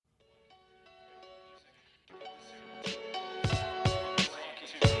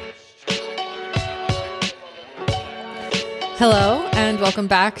Hello, and welcome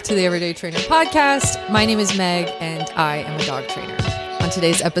back to the Everyday Trainer podcast. My name is Meg, and I am a dog trainer. On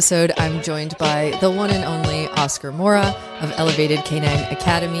today's episode, I'm joined by the one and only Oscar Mora of Elevated Canine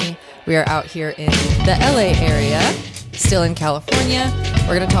Academy. We are out here in the LA area, still in California.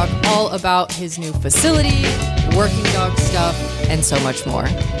 We're going to talk all about his new facility, working dog stuff, and so much more.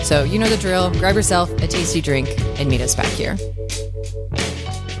 So you know the drill. Grab yourself a tasty drink and meet us back here.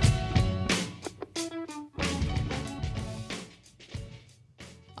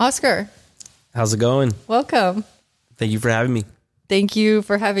 Oscar. How's it going? Welcome. Thank you for having me. Thank you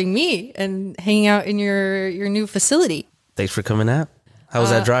for having me and hanging out in your new facility. Thanks for coming out. How was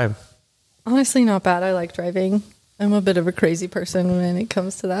that drive? Honestly, not bad. I like driving. I'm a bit of a crazy person when it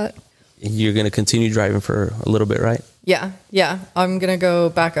comes to that. You're going to continue driving for a little bit, right? Yeah. I'm going to go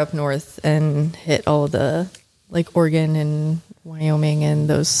back up north and hit all of the like Oregon and Wyoming and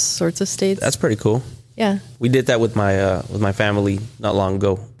those sorts of states. That's pretty cool. Yeah. We did that with my family not long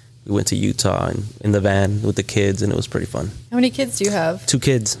ago. We went to Utah and in the van with the kids, and it was pretty fun. How many kids do you have? 2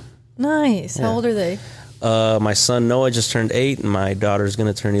 kids. Nice. Yeah. How old are they? My son Noah just turned 8, and my daughter's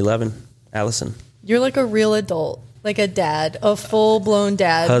going to turn 11, Allison. You're like a real adult, like a dad, a full-blown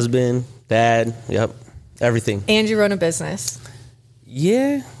dad. Husband, dad, yep, everything. And you run a business.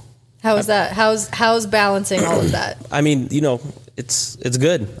 Yeah. How is that? How's balancing all of that? I mean, it's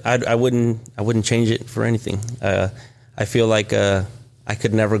good. I wouldn't change it for anything. I feel like I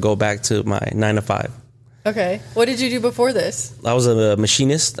could never go back to my 9 to 5. Okay. What did you do before this? I was a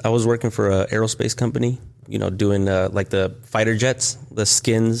machinist. I was working for an aerospace company, doing like the fighter jets, the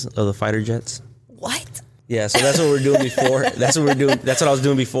skins of the fighter jets. What? Yeah, so that's what we were doing before. That's what I was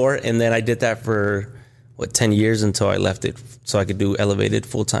doing before. And then I did that for 10 years until I left it so I could do Elevated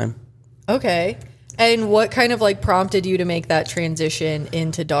full time. Okay. And what kind of like prompted you to make that transition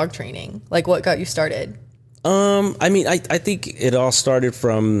into dog training? Like what got you started? I mean, I think it all started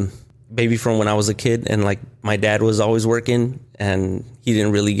from when I was a kid, and like my dad was always working and he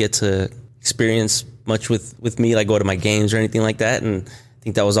didn't really get to experience much with me, like go to my games or anything like that. And I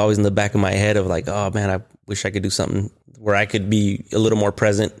think that was always in the back of my head of like, oh man, I wish I could do something where I could be a little more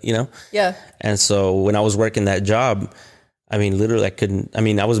present, Yeah. And so when I was working that job, I mean, literally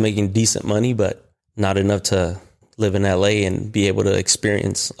I was making decent money, but not enough to live in LA and be able to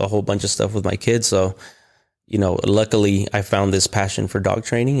experience a whole bunch of stuff with my kids. So luckily I found this passion for dog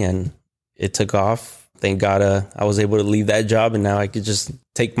training and it took off. Thank God I was able to leave that job, and now I could just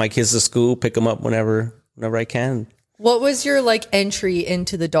take my kids to school, pick them up whenever I can. What was your like entry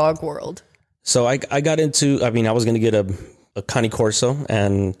into the dog world? So I got into, I was going to get a Cane Corso,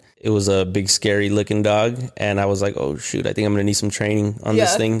 and it was a big scary looking dog. And I was like, oh shoot, I think I'm going to need some training on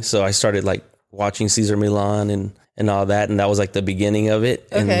this thing. So I started like watching Cesar Millan and all that. And that was like the beginning of it.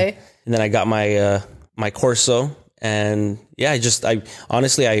 Okay. And then I got my Corso, and yeah,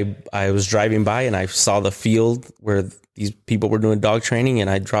 I was driving by and I saw the field where these people were doing dog training, and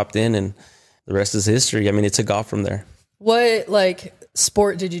I dropped in, and the rest is history. I mean, it took off from there. What like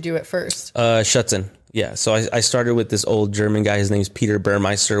sport did you do at first? Schutzen. Yeah. So I started with this old German guy. His name's Peter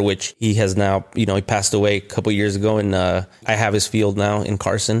Behrmeister, which he has now, he passed away a couple years ago, and I have his field now in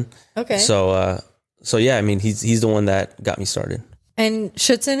Carson. Okay. So yeah, I mean, he's the one that got me started. And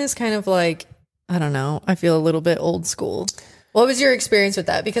Schutzen is kind of like, I don't know, I feel a little bit old school. What was your experience with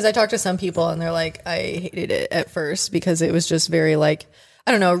that? Because I talked to some people and they're like, I hated it at first because it was just very like,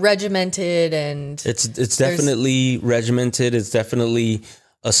 I don't know, regimented, and it's definitely regimented. It's definitely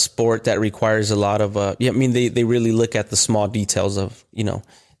a sport that requires a lot of, they really look at the small details of,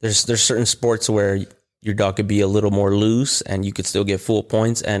 there's certain sports where your dog could be a little more loose and you could still get full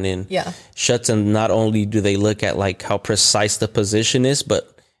points. And in Schutzen, not only do they look at like how precise the position is,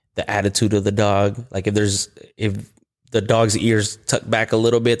 but the attitude of the dog. Like if the dog's ears tuck back a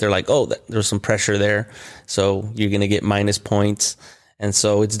little bit, they're like, oh, there's some pressure there, so you're going to get minus points. And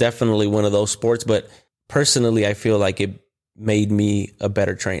so it's definitely one of those sports. But personally, I feel like it made me a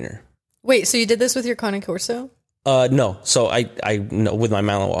better trainer. Wait, so you did this with your Cane Corso? No. So I with my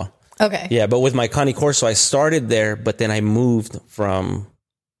Malinois. Okay. Yeah, but with my Cane Corso, I started there, but then I moved from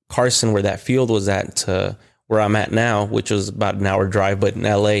Carson, where that field was at, to where I'm at now, which was about an hour drive, but in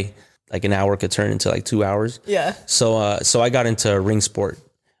LA, like an hour could turn into like 2 hours. Yeah. So I got into ring sport.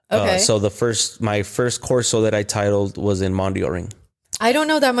 Okay. So my first Corso that I titled was in Mondio Ring. I don't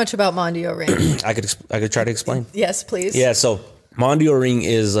know that much about Mondio Ring. I could try to explain. Yes, please. Yeah. So Mondio Ring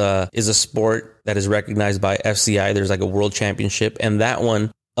is a sport that is recognized by FCI. There's like a world championship, and that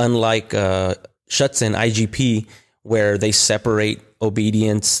one, unlike Schutzen IGP, where they separate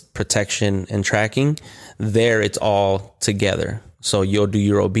obedience, protection, and tracking, there it's all together. So you'll do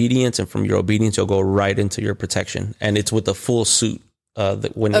your obedience, and from your obedience, you'll go right into your protection. And it's with a full suit.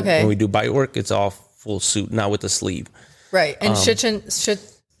 When we do bite work, it's all full suit, not with the sleeve. Right. And Shutten.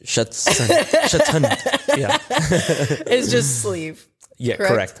 Yeah. It's just sleeve. Yeah,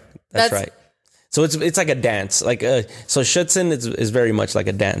 correct. That's right. So it's like a dance. Like so Schutzen is very much like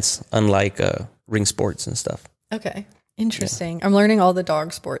a dance, unlike ring sports and stuff. Okay. Interesting. Yeah. I'm learning all the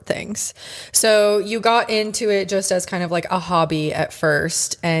dog sport things. So you got into it just as kind of like a hobby at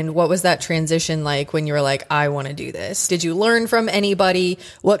first. And what was that transition like when you were like, I want to do this? Did you learn from anybody?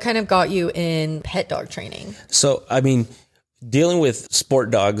 What kind of got you in pet dog training? So, I mean, dealing with sport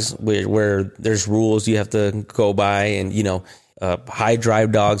dogs where there's rules you have to go by and, high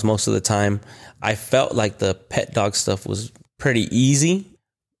drive dogs most of the time, I felt like the pet dog stuff was pretty easy,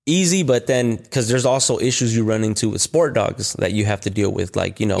 but then because there's also issues you run into with sport dogs that you have to deal with,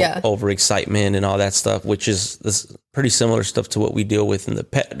 like, overexcitement and all that stuff, which is this pretty similar stuff to what we deal with in the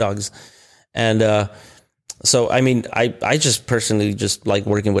pet dogs. And so, I mean, I just personally just like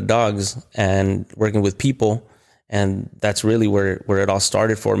working with dogs and working with people. And that's really where it all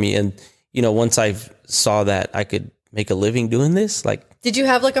started for me. And, once I saw that I could make a living doing this, like. Did you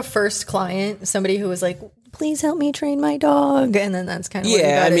have like a first client, somebody who was like, please help me train my dog? And then that's kind of what you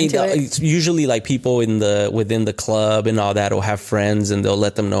got into it. It's usually like people within the club and all that will have friends and they'll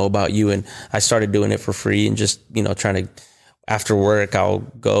let them know about you. And I started doing it for free and just, trying to, after work, I'll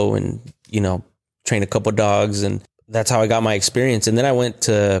go and, train a couple dogs. And that's how I got my experience. And then I went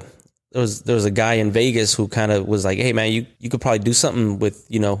to, there was a guy in Vegas who kind of was like, hey man, you could probably do something with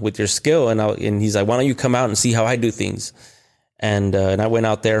your skill. And he's like, why don't you come out and see how I do things? And I went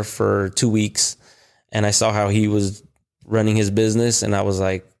out there for 2 weeks and I saw how he was running his business. And I was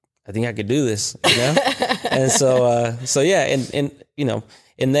like, I think I could do this, And so yeah.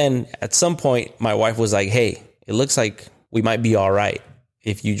 And then at some point my wife was like, hey, it looks like we might be all right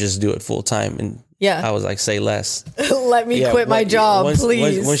if you just do it full time. And yeah, I was like, say less. Let me quit my job,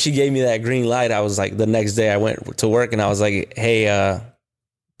 please. When she gave me that green light, I was like, the next day I went to work and I was like, hey,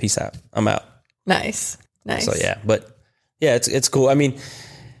 peace out. I'm out. Nice. So yeah, but yeah, it's cool. I mean,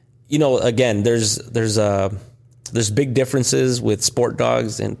 again, there's big differences with sport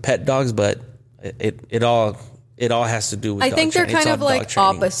dogs and pet dogs, but it all has to do with. I think they're kind of like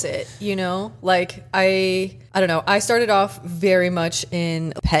opposite, like I don't know. I started off very much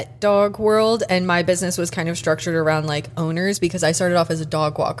in pet dog world and my business was kind of structured around like owners because I started off as a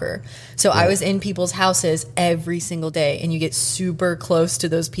dog walker. So I was in people's houses every single day and you get super close to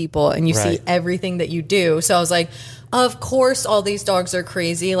those people and you see everything that you do. So I was like, of course, all these dogs are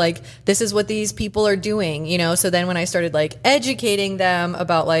crazy. Like, this is what these people are doing, So then when I started like educating them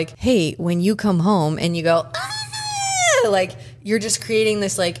about like, hey, when you come home and you go, like, you're just creating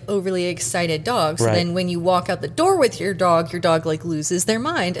this like overly excited dog. So then when you walk out the door with your dog like loses their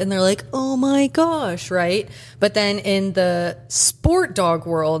mind and they're like, oh my gosh, right? But then in the sport dog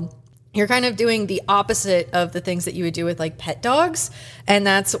world, you're kind of doing the opposite of the things that you would do with like pet dogs. And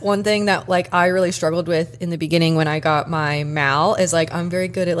that's one thing that like I really struggled with in the beginning when I got my Mal is like, I'm very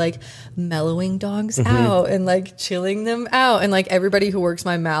good at like mellowing dogs out and like chilling them out. And like everybody who works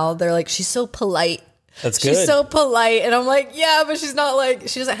my Mal, they're like, she's so polite. That's good. She's so polite. And I'm like, yeah, but she's not like,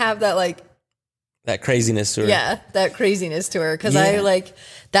 she doesn't have that like. That craziness to her. Yeah, that craziness to her. Because I like,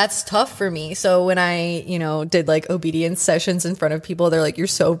 that's tough for me. So when I, did like obedience sessions in front of people, they're like, you're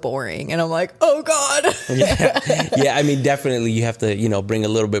so boring. And I'm like, oh God. Yeah. I mean, definitely you have to, bring a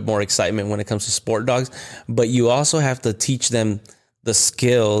little bit more excitement when it comes to sport dogs. But you also have to teach them the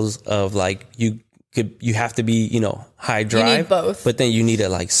skills of like, you have to be, high drive. You need both. But then you need to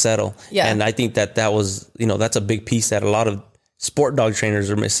like settle. Yeah. And I think that was, that's a big piece that a lot of sport dog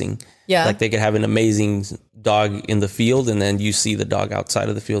trainers are missing. Yeah. Like they could have an amazing dog in the field and then you see the dog outside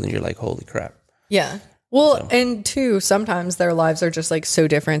of the field and you're like, holy crap. Yeah. Well, and two, sometimes their lives are just like so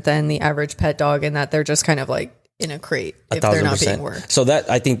different than the average pet dog in that they're just kind of like in a crate if they're not being worked. So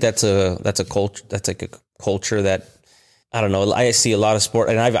I think that's a culture. That's like a culture that, I don't know. I see a lot of sport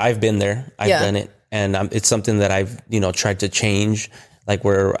and I've been there. I've done it. And it's something that I've, tried to change. Like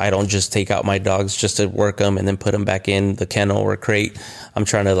where I don't just take out my dogs just to work them and then put them back in the kennel or crate. I'm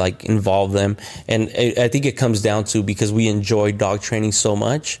trying to like involve them. And I think it comes down to because we enjoy dog training so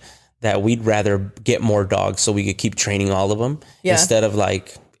much that we'd rather get more dogs so we could keep training all of them instead of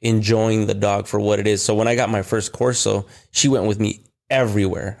like enjoying the dog for what it is. So when I got my first Corso, she went with me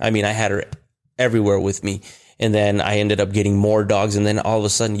everywhere. I mean, I had her everywhere with me. And then I ended up getting more dogs. And then all of a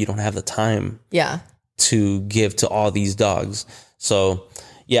sudden you don't have the time to give to all these dogs. So,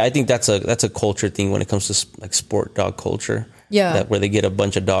 yeah, I think that's a culture thing when it comes to like sport dog culture. Yeah, where they get a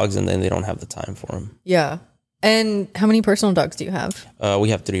bunch of dogs and then they don't have the time for them. Yeah, And how many personal dogs do you have? We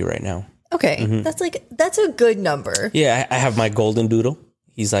have 3 right now. Okay. That's a good number. Yeah, I have my golden doodle.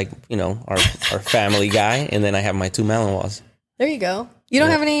 He's like, our family guy. And then I have my 2 Malinois. There you go. You don't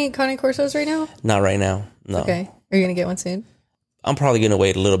have any Cane Corsos right now? Not right now. No. Okay. Are you going to get one soon? I'm probably going to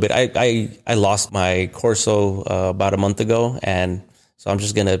wait a little bit. I lost my Corso about a month ago. And so I'm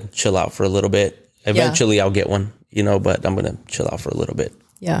just going to chill out for a little bit. Eventually I'll get one, but I'm going to chill out for a little bit.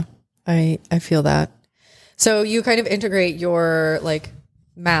 Yeah, I feel that. So you kind of integrate your like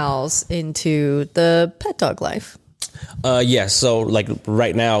Mals into the pet dog life. Yeah. So like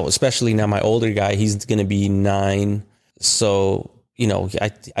right now, especially now, my older guy, he's going to be 9. So,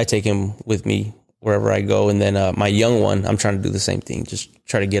 I take him with me wherever I go. And then my young one, I'm trying to do the same thing. Just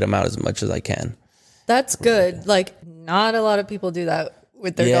try to get him out as much as I can. That's good. Like not a lot of people do that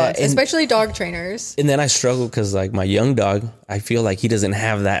with their dogs, especially dog trainers. And then I struggle because like my young dog, I feel like he doesn't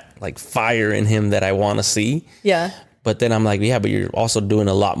have that like fire in him that I want to see. Yeah. But then I'm like, yeah, but you're also doing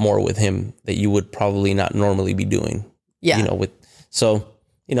a lot more with him that you would probably not normally be doing. Yeah.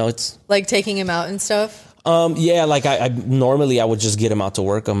 It's like taking him out and stuff. Yeah, like I normally I would just get him out to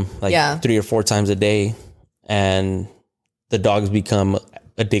work him like 3 or 4 times a day, and the dogs become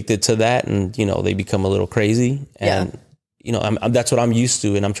addicted to that, and they become a little crazy, and that's what I'm used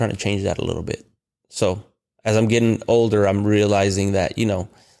to, and I'm trying to change that a little bit. So as I'm getting older, I'm realizing that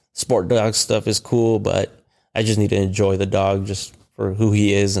sport dog stuff is cool, but I just need to enjoy the dog just for who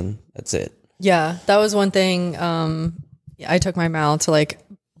he is, and that's it. Yeah, that was one thing. I took my Mal to like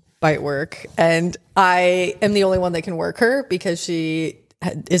bite work, and I am the only one that can work her because she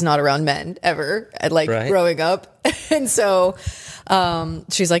is not around men ever, growing up. And so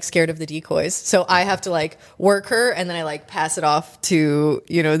she's like scared of the decoys. So I have to like work her, and then I like pass it off to,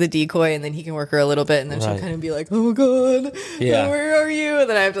 the decoy, and then he can work her a little bit, and then she'll kind of be like, oh God, where are you? And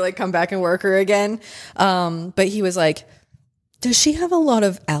then I have to like come back and work her again. But he was like, does she have a lot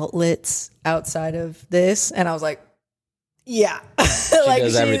of outlets outside of this? And I was like, yeah. She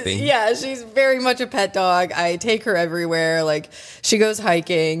does everything. Yeah, she's very much a pet dog. I take her everywhere. Like she goes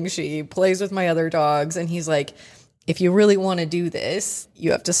hiking, she plays with my other dogs, and he's like, if you really want to do this,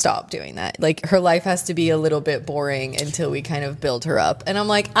 you have to stop doing that. Like her life has to be a little bit boring until we kind of build her up. And I'm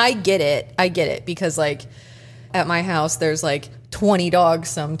like, I get it because like at my house there's like 20 dogs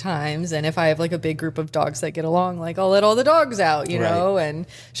sometimes, and if I have like a big group of dogs that get along, like I'll let all the dogs out, and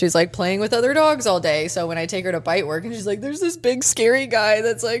she's like playing with other dogs all day. So when I take her to bite work, and she's like, there's this big scary guy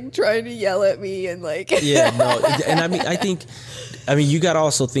that's like trying to yell at me, and like and I think you got to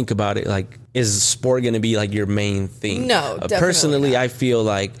also think about it, like, is sport going to be like your main thing? No, definitely personally not. I feel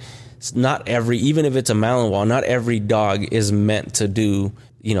like not every, even if it's a Malinois, not every dog is meant to do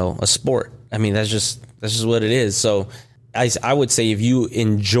a sport. I mean, that's just what it is. So I would say if you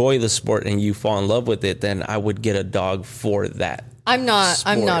enjoy the sport and you fall in love with it, then I would get a dog for that. I'm not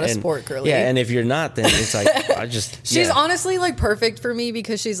a sport girly. Yeah, and if you're not, then it's like she's honestly like perfect for me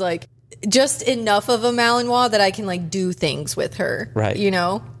because she's like just enough of a Malinois that I can like do things with her. Right.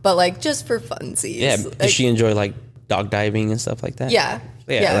 But like just for funsies. Yeah. Like, does she enjoy like dog diving and stuff like that? Yeah.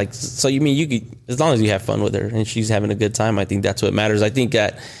 Yeah. Like, so you mean you could, as long as you have fun with her and she's having a good time, I think that's what matters. I think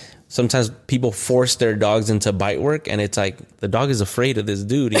that sometimes people force their dogs into bite work, and it's like the dog is afraid of this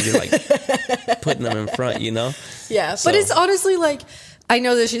dude, and you're like putting them in front, Yeah, so. But it's honestly like, I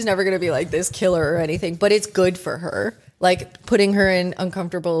know that she's never going to be like this killer or anything, but it's good for her. Like putting her in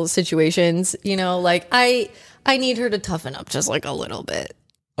uncomfortable situations, like I need her to toughen up just like a little bit.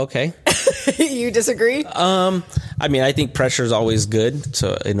 Okay. You disagree? I think pressure is always good.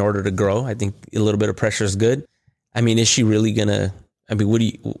 So in order to grow, I think a little bit of pressure is good. I mean, is she really gonna? I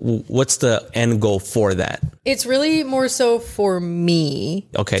mean, what's the end goal for that? It's really more so for me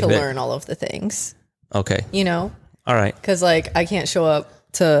to learn all of the things. Okay. All right. Because like I can't show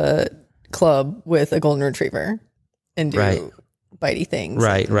up to club with a golden retriever and do bitey things.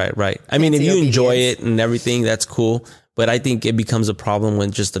 Right. I mean, if you enjoy it and everything, that's cool. But I think it becomes a problem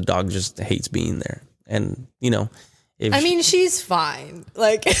when just the dog just hates being there. And, she's fine.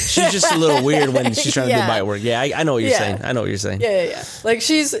 Like she's just a little weird when she's trying to do bite work. Yeah, I know what you're saying. Yeah. Like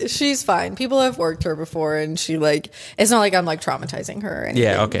she's fine. People have worked her before, and she like, it's not like I'm like traumatizing her or anything.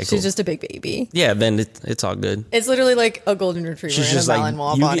 Yeah, okay, cool. She's just a big baby. Yeah, then it's all good. It's literally like a golden retriever in a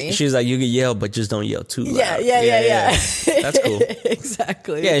Malinois body. She's like, you can yell, but just don't yell too loud. Yeah. That's cool.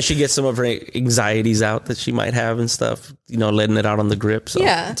 Exactly. Yeah, and she gets some of her anxieties out that she might have and stuff, letting it out on the grip. So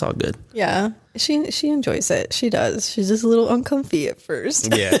it's all good. Yeah. She enjoys it. She does. She's just a little uncomfy at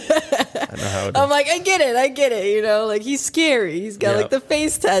first. Yeah. I know how it is. I'm like, I get it. Like he's scary. He's got like the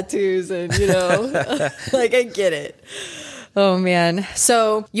face tattoos and, like I get it. Oh man.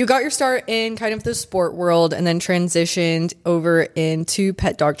 So you got your start in kind of the sport world and then transitioned over into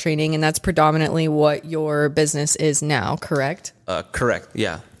pet dog training. And that's predominantly what your business is now, correct? Correct.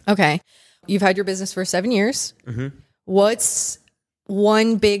 Yeah. Okay. You've had your business for 7 years. Mm-hmm. What's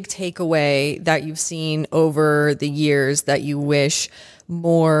one big takeaway that you've seen over the years that you wish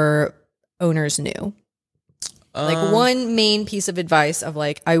more owners knew? Like one main piece of advice of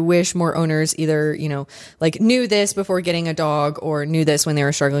like, I wish more owners either, like knew this before getting a dog or knew this when they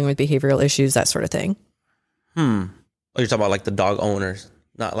were struggling with behavioral issues, that sort of thing. Oh, you're talking about like the dog owners,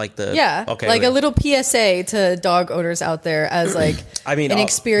 not like the... Yeah. Okay. Like a little PSA to dog owners out there as like I mean, an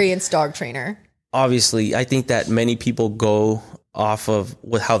experienced dog trainer. Obviously, I think that many people go off of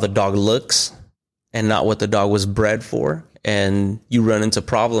with how the dog looks and not what the dog was bred for. And you run into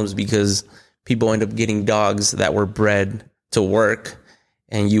problems because people end up getting dogs that were bred to work,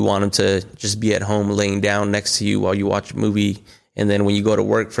 and you want them to just be at home laying down next to you while you watch a movie. And then when you go to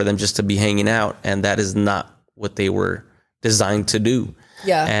work, for them just to be hanging out. And that is not what they were designed to do.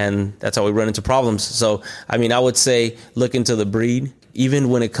 Yeah. And that's how we run into problems. So, I mean, I would say look into the breed, even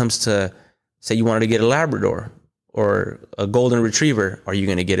when it comes to, say you wanted to get a Labrador or a golden retriever. Are you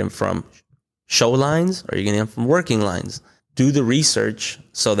going to get him from show lines? Or are you going to get him from working lines? Do the research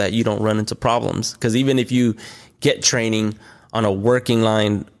so that you don't run into problems. Because even if you get training on a working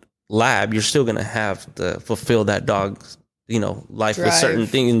line lab, you're still going to have to fulfill that dog's, life with certain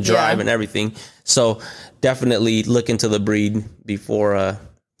things and drive and everything. So definitely look into the breed before,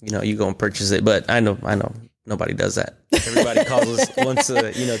 you go and purchase it. But I know nobody does that. Everybody calls us once,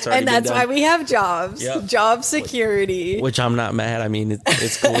 it's already and that's been done. why we have jobs, job security, which I'm not mad. I mean,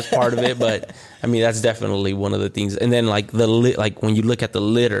 it's cool. It's part of it, but I mean, that's definitely one of the things. And then like like when you look at the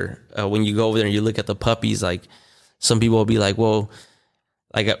litter, when you go over there and you look at the puppies, like some people will be like, well,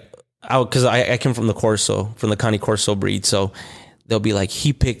 like, cause I came from the Connie Corso breed. So they'll be like,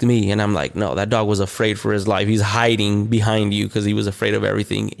 he picked me. And I'm like, no, that dog was afraid for his life. He's hiding behind you because he was afraid of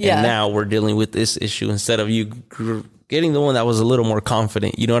everything. Yeah. And now we're dealing with this issue instead of you getting the one that was a little more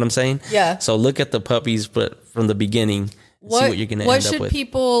confident. You know what I'm saying? Yeah. So look at the puppies, but from the beginning, see what you're going to end up with. What should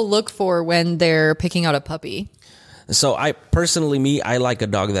people look for when they're picking out a puppy? So I like a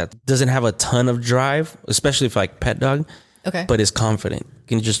dog that doesn't have a ton of drive, especially if like pet dog. Okay. But is confident,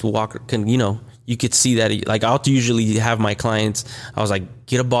 can just walk, you could see that. Like I'll usually have my clients, I was like,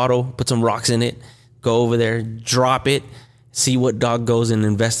 get a bottle, put some rocks in it, go over there, drop it, see what dog goes and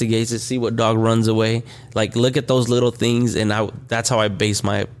investigates it, see what dog runs away. Like look at those little things, and that's how I base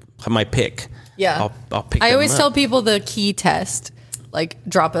my pick. Yeah. I'll pick. I always tell people the key test. Like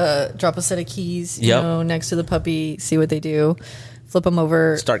drop a set of keys, next to the puppy, see what they do. Flip them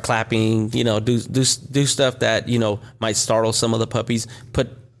over. Start clapping, do stuff that, might startle some of the puppies. Put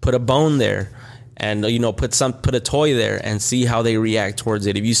a bone there and, put a toy there and see how they react towards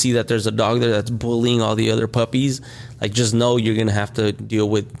it. If you see that there's a dog there that's bullying all the other puppies, like just know you're going to have to deal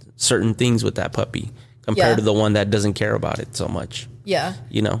with certain things with that puppy compared to the one that doesn't care about it so much. Yeah.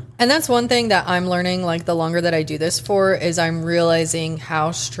 And that's one thing that I'm learning, like the longer that I do this for, is I'm realizing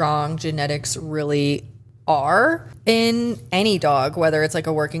how strong genetics really are in any dog, whether it's like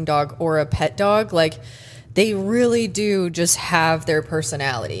a working dog or a pet dog. Like they really do just have their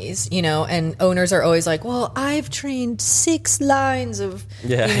personalities, and owners are always like, well, I've trained 6 lines of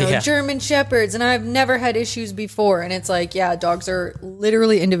German Shepherds and I've never had issues before. And it's like, yeah, dogs are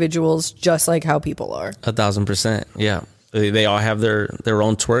literally individuals just like how people are. 1,000%. Yeah. They all have their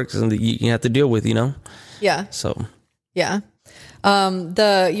own twerks and you have to deal with, Yeah. So. Yeah.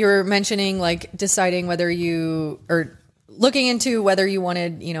 You're mentioning like deciding whether looking into whether you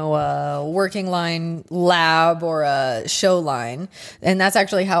wanted, a working line lab or a show line. And that's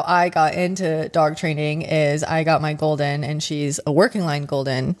actually how I got into dog training. Is I got my golden and she's a working line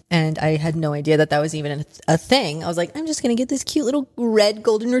golden. And I had no idea that was even a thing. I was like, I'm just going to get this cute little red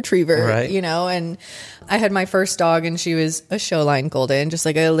golden retriever, right. And I had my first dog and she was a show line golden, just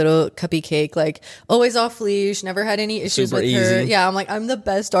like a little cuppy cake, like always off leash, never had any issues Super with her. easy. Yeah. I'm like, I'm the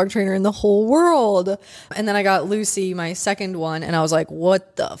best dog trainer in the whole world. And then I got Lucy, my second one, and I was like,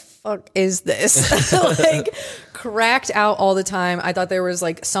 what the fuck is this? Like cracked out all the time. I thought there was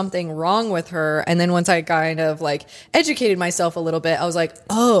like something wrong with her. And then once I kind of like educated myself a little bit, I was like,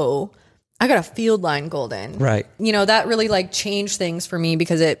 oh, I got a field line golden. Right. That really like changed things for me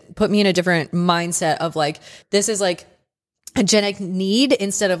because it put me in a different mindset of like, this is like a genetic need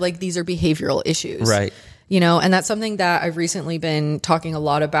instead of like, these are behavioral issues. Right. And that's something that I've recently been talking a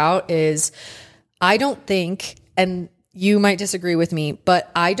lot about is I don't think, and you might disagree with me,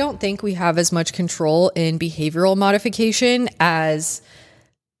 but I don't think we have as much control in behavioral modification as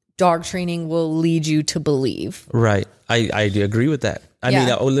dog training will lead you to believe. Right. I do agree with that. I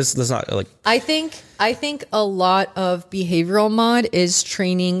mean, let's not like. I think a lot of behavioral mod is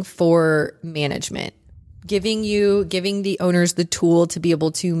training for management, giving the owners the tool to be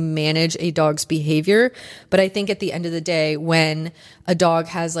able to manage a dog's behavior. But I think at the end of the day, when a dog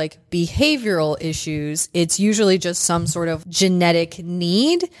has like behavioral issues, it's usually just some sort of genetic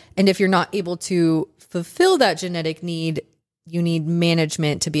need. And if you're not able to fulfill that genetic need, you need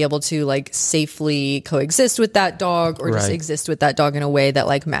management to be able to like safely coexist with that dog or just exist with that dog in a way that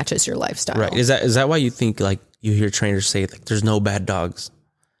like matches your lifestyle. Right. Is that why you think like you hear trainers say like there's no bad dogs?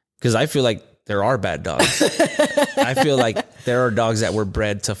 Because I feel like there are bad dogs. I feel like there are dogs that were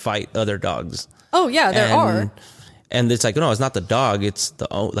bred to fight other dogs. Oh yeah, there are. And it's like, no, it's not the dog. It's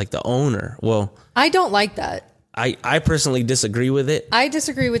the owner. Well, I don't like that. I personally disagree with it. I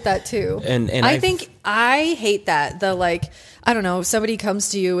disagree with that too. And I think I hate that. The like, I don't know, somebody comes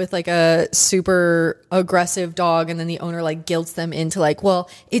to you with like a super aggressive dog and then the owner like guilts them into like, well,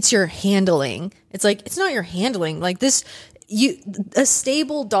 it's your handling. It's like, it's not your handling. Like a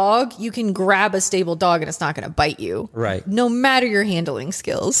stable dog, you can grab a stable dog and it's not going to bite you. Right. No matter your handling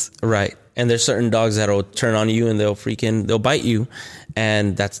skills. Right. And there's certain dogs that'll turn on you and they'll bite you.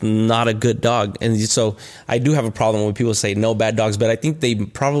 And that's not a good dog. And so I do have a problem when people say no bad dogs, but I think they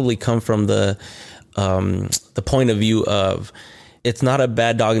probably come from the point of view of it's not a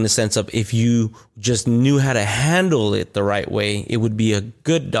bad dog in the sense of if you just knew how to handle it the right way, it would be a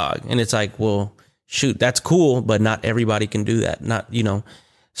good dog. And it's like, well, shoot, that's cool, but not everybody can do that. Not,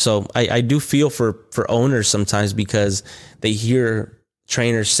 so I do feel for owners sometimes because they hear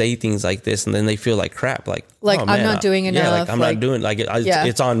trainers say things like this and then they feel like crap. Like oh, I'm not doing enough. Yeah, like I'm not doing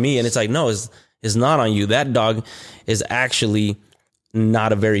it's on me. And it's like, no, it's not on you. That dog is actually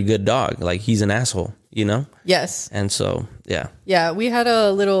not a very good dog. Like he's an asshole, Yes. And so, yeah. Yeah. We had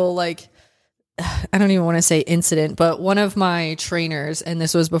a little like, I don't even want to say incident, but one of my trainers, and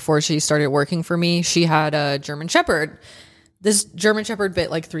this was before she started working for me, she had a German Shepherd. This German Shepherd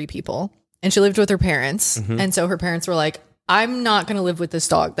bit like 3 people and she lived with her parents. Mm-hmm. And so her parents were like, I'm not going to live with this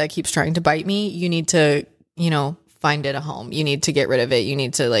dog that keeps trying to bite me. You need to, find it a home. You need to get rid of it. You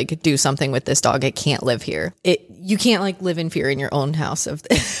need to like do something with this dog. It can't live here. You can't like live in fear in your own house of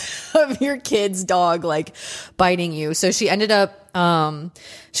your kid's dog like biting you. So she ended up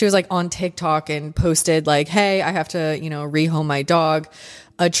she was like on TikTok and posted like, hey, I have to, rehome my dog.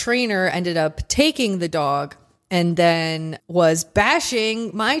 A trainer ended up taking the dog and then was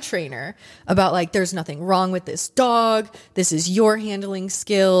bashing my trainer about like, there's nothing wrong with this dog. This is your handling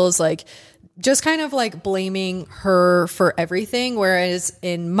skills. Like just kind of like blaming her for everything. Whereas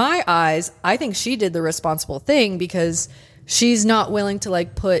in my eyes, I think she did the responsible thing because she's not willing to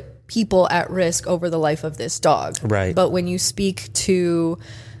like put people at risk over the life of this dog. Right. But when you speak to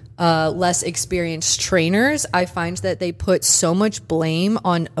less experienced trainers, I find that they put so much blame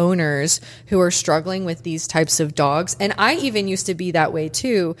on owners who are struggling with these types of dogs. And I even used to be that way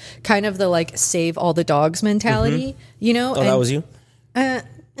too, kind of the like save all the dogs mentality, Oh, that was you?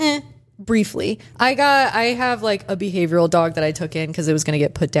 Briefly. I have like a behavioral dog that I took in because it was going to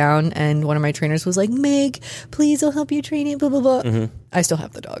get put down. And one of my trainers was like, Meg, please, I'll help you train it, blah, blah, blah. Mm-hmm. I still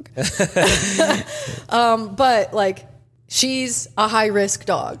have the dog. But like, she's a high risk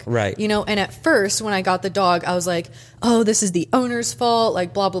dog. Right. And at first when I got the dog, I was like, oh, this is the owner's fault,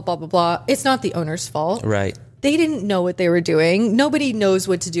 like blah, blah, blah, blah, blah. It's not the owner's fault. Right. They didn't know what they were doing. Nobody knows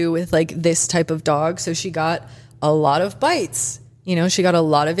what to do with like this type of dog. So she got a lot of bites. She got a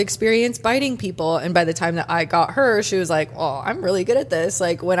lot of experience biting people. And by the time that I got her, she was like, oh, I'm really good at this.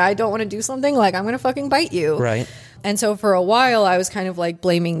 Like when I don't want to do something, like I'm going to fucking bite you. Right. And so for a while, I was kind of like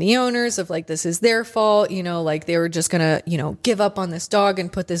blaming the owners of like, this is their fault, like they were just going to, give up on this dog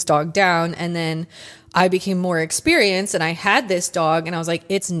and put this dog down. And then I became more experienced and I had this dog and I was like,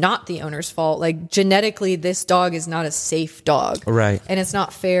 it's not the owner's fault. Like genetically, this dog is not a safe dog. Right. And it's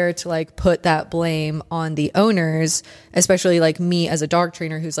not fair to like put that blame on the owners, especially like me as a dog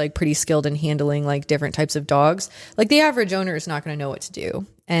trainer who's like pretty skilled in handling like different types of dogs. Like the average owner is not going to know what to do.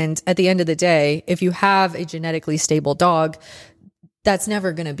 And at the end of the day, if you have a genetically stable dog, that's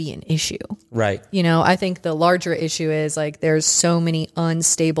never going to be an issue. Right. I think the larger issue is like there's so many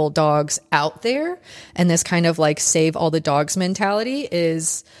unstable dogs out there. And this kind of like save all the dogs mentality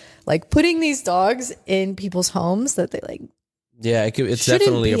is like putting these dogs in people's homes that they like. Yeah, it's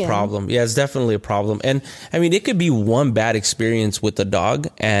definitely a problem. Yeah, it's definitely a problem. And I mean, it could be one bad experience with the dog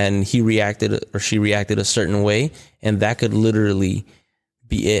and he reacted or she reacted a certain way. And that could literally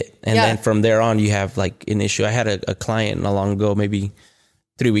be it. And then from there on, you have like an issue. I had a client not long ago, maybe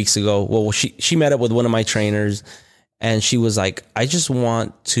 3 weeks ago. Well, she met up with one of my trainers And she was like, I just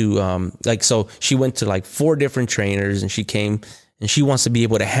want to, so she went to like 4 different trainers, and she came and she wants to be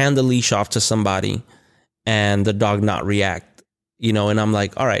able to hand the leash off to somebody and the dog not react, and I'm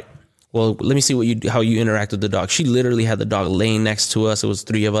like, all right, well, let me see how you interact with the dog. She literally had the dog laying next to us. It was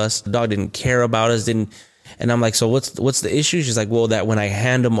 3 of us. The dog didn't care about us. And I'm like, so what's the issue? She's like, well, that when I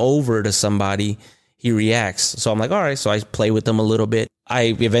hand him over to somebody, he reacts. So I'm like, all right. So I play with him a little bit.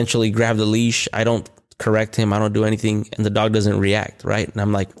 I eventually grab the leash. I don't correct him. I don't do anything. And the dog doesn't react. Right. And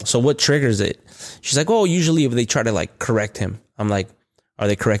I'm like, so what triggers it? She's like, oh, usually if they try to like correct him. I'm like, are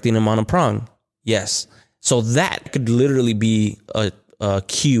they correcting him on a prong? Yes. So that could literally be a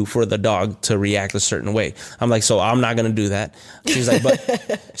cue for the dog to react a certain way. I'm like, so I'm not going to do that. She's like,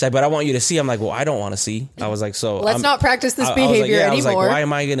 but I want you to see. I'm like, well, I don't want to see. I was like, so let's not practice this behavior anymore. I was like, why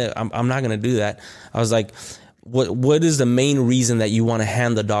am I going to, I'm not going to do that. I was like, what is the main reason that you want to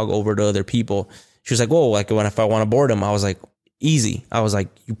hand the dog over to other people? She was like, whoa, like if I want to board him. I was like, easy. I was like,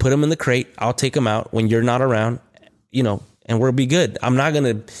 you put him in the crate. I'll take him out when you're not around, and we'll be good. I'm not going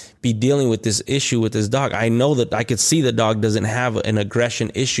to be dealing with this issue with this dog. I know that I could see the dog doesn't have an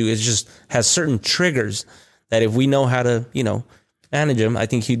aggression issue. It just has certain triggers that if we know how to, manage him, I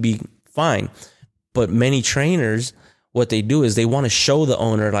think he'd be fine. But many trainers, what they do is they want to show the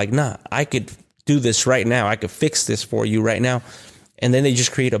owner like, nah, I could do this right now. I could fix this for you right now. And then they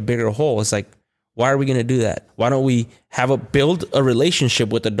just create a bigger hole. It's like, why are we going to do that? Why don't we build a relationship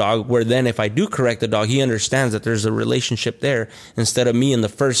with the dog where then if I do correct the dog, he understands that there's a relationship there, instead of me in the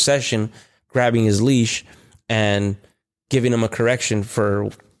first session grabbing his leash and giving him a correction for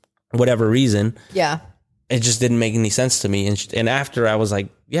whatever reason. Yeah. It just didn't make any sense to me. And after I was like,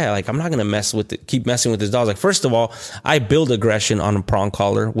 yeah, like I'm not going to keep messing with this dog. Like, first of all, I build aggression on a prong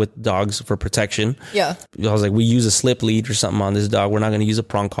collar with dogs for protection. Yeah. I was like, we use a slip lead or something on this dog. We're not going to use a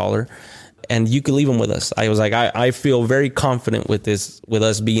prong collar. And you can leave him with us. I was like, I feel very confident with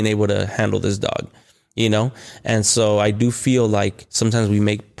us being able to handle this dog, And so I do feel like sometimes we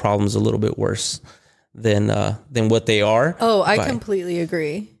make problems a little bit worse than what they are. Oh, I completely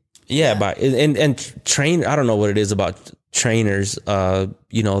agree. Yeah. And train, I don't know what it is about trainers, that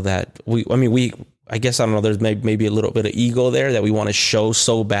I guess, I don't know, there's maybe a little bit of ego there that we want to show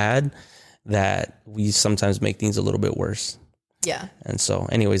so bad that we sometimes make things a little bit worse. Yeah. And so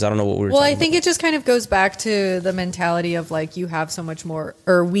anyways, I don't know what we were talking about. Well, I think it just kind of goes back to the mentality of like, you have so much more,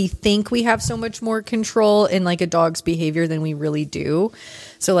 or we think we have so much more control in like a dog's behavior than we really do.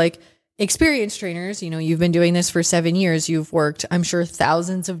 So like experienced trainers, you've been doing this for 7 years. You've worked, I'm sure,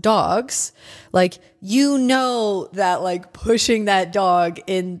 thousands of dogs. Like, that like pushing that dog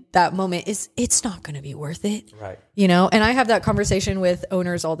in that moment it's not going to be worth it. Right. And I have that conversation with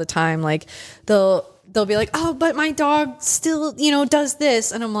owners all the time. Like they'll be like, oh, but my dog still, does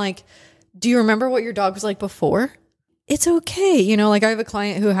this. And I'm like, do you remember what your dog was like before? It's okay. Like I have a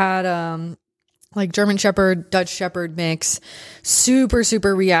client who had, like German Shepherd, Dutch Shepherd mix, super,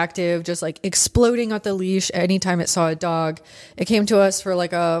 super reactive, just like exploding at the leash anytime it saw a dog. It came to us for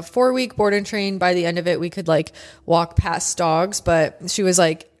like a 4-week board and train. By the end of it, we could like walk past dogs, but she was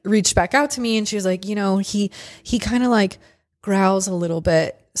like, reached back out to me and she was like, he kind of like growls a little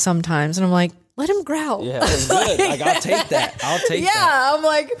bit sometimes. And I'm like, let him growl. Yeah, that's good. Like, I'll take that. that. Yeah, I'm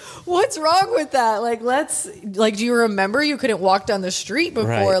like, what's wrong with that? Like, do you remember you couldn't walk down the street before?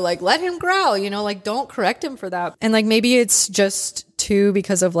 Right. Like, let him growl, like, don't correct him for that. And like, maybe it's just too,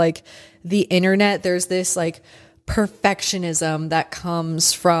 because of like the internet, there's this like perfectionism that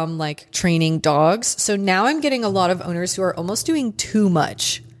comes from like training dogs. So now I'm getting a lot of owners who are almost doing too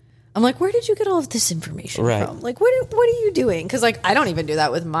much. I'm like, where did you get all of this information from? Like, what are you doing? Because like, I don't even do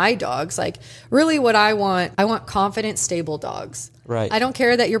that with my dogs. Like, really what I want confident, stable dogs. Right. I don't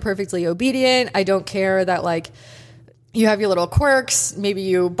care that you're perfectly obedient. I don't care that like you have your little quirks. Maybe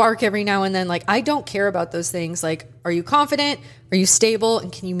you bark every now and then. Like, I don't care about those things. Like, are you confident? Are you stable? And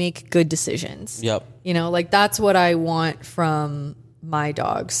can you make good decisions? Yep. Like that's what I want from my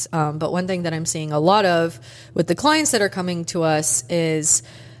dogs. But one thing that I'm seeing a lot of with the clients that are coming to us is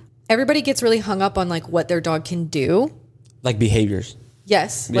everybody gets really hung up on like what their dog can do. Like behaviors.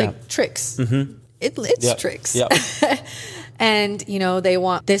 Yes. Yeah. Like tricks. Mm-hmm. It's tricks. Yep. And, they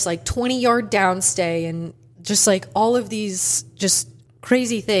want this like 20-yard downstay and just like all of these just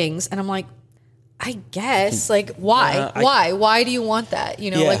crazy things. And I'm like, I guess like why? Why do you want that?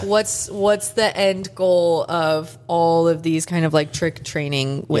 Like what's the end goal of all of these kind of like trick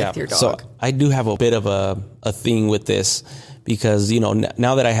training with your dog? So I do have a bit of a thing with this. Because,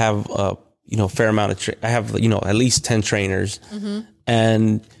 now that I have, fair amount of, I have, at least 10 trainers. Mm-hmm.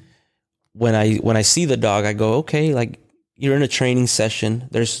 And when I see the dog, I go, okay, like, you're in a training session.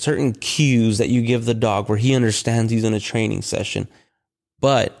 There's certain cues that you give the dog where he understands he's in a training session,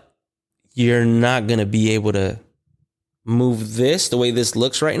 but you're not going to be able to move this the way this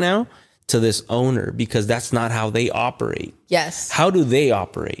looks right now to this owner, because that's not how they operate. Yes. How do they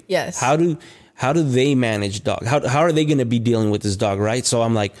operate? Yes. How do they manage dog? How are they going to be dealing with this dog? Right. So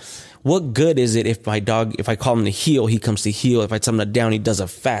I'm like, what good is it if my dog, if I call him to heel, he comes to heel. If I tell him to down, he does a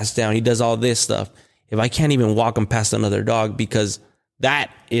fast down. He does all this stuff. If I can't even walk him past another dog, because that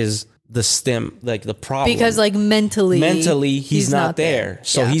is the stem, like the problem. Because like mentally he's not there.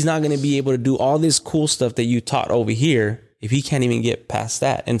 So he's not going to be able to do all this cool stuff that you taught over here if he can't even get past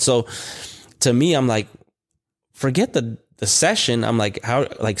that. And so to me, I'm like, forget the session. I'm like, how,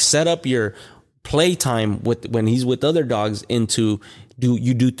 like, set up your playtime with when he's with other dogs into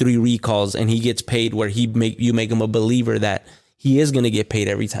do 3 recalls and he gets paid, where you make him a believer that he is going to get paid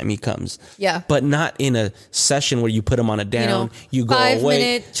every time he comes. Yeah. But not in a session where you put him on a down, you go 5 away.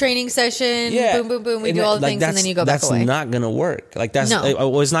 5-minute training session. Yeah. Boom, boom, boom. We do all the things and then you go back away. That's not going to work. Like it's not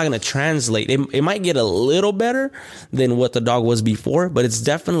going to translate. It might get a little better than what the dog was before, but it's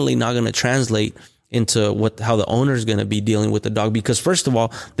definitely not going to translate into how the owner is going to be dealing with the dog, because first of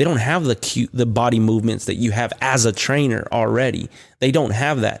all, they don't have the body movements that you have as a trainer already. They don't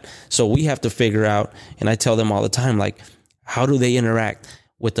have that. So we have to figure out, and I tell them all the time, like, how do they interact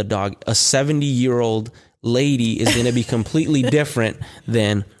with the dog? A 70-year-old lady is going to be completely different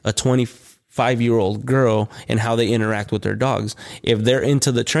than a 25-year-old girl and how they interact with their dogs. If they're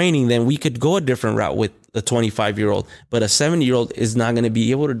into the training, then we could go a different route with the 25-year-old, but a 70-year-old is not going to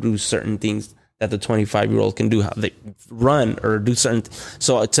be able to do certain things that the 25-year-old can do, how they run or do certain.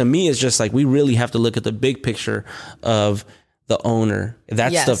 So to me, it's just like, we really have to look at the big picture of the owner.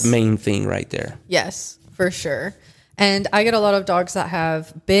 That's the main thing right there. Yes, for sure. And I get a lot of dogs that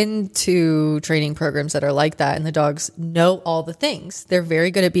have been to training programs that are like that, and the dogs know all the things. They're very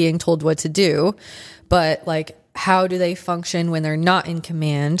good at being told what to do, but like, how do they function when they're not in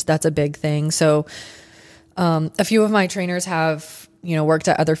command? That's a big thing. So a few of my trainers have, worked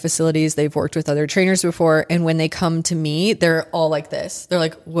at other facilities. They've worked with other trainers before. And when they come to me, they're all like this. They're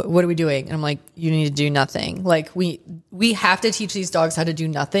like, what are we doing? And I'm like, you need to do nothing. Like we have to teach these dogs how to do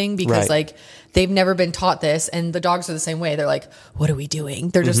nothing, because like they've never been taught this. And the dogs are the same way. They're like, what are we doing?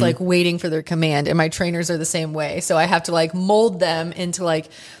 They're just like waiting for their command. And my trainers are the same way. So I have to like mold them into like,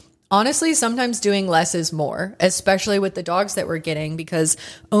 honestly, sometimes doing less is more, especially with the dogs that we're getting, because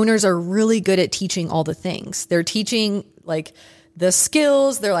owners are really good at teaching all the things. They're teaching like the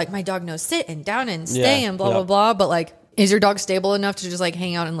skills. They're like, my dog knows sit and down and stay and blah, blah, blah. But like, is your dog stable enough to just like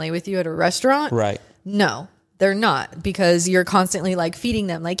hang out and lay with you at a restaurant? Right. No, they're not, because you're constantly like feeding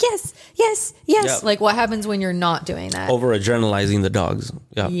them like, yes, yes, yes. Yep. Like, what happens when you're not doing that? Over adrenalizing the dogs.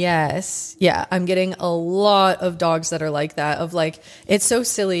 Yeah. Yes. Yeah. I'm getting a lot of dogs that are like that, of like, it's so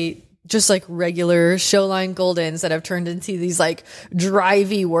silly. Just like regular showline Goldens that have turned into these like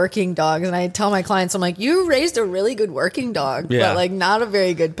drivey working dogs. And I tell my clients, I'm like, you raised a really good working dog, but like not a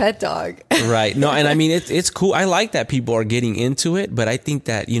very good pet dog. Right. No. And I mean, it's cool. I like that people are getting into it, but I think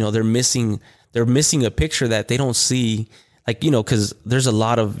that, they're missing a picture that they don't see. Like, cause there's a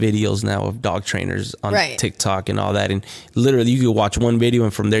lot of videos now of dog trainers on TikTok and all that. And literally you could watch one video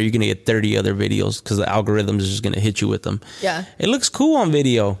and from there, you're going to get 30 other videos, because the algorithm is just going to hit you with them. Yeah. It looks cool on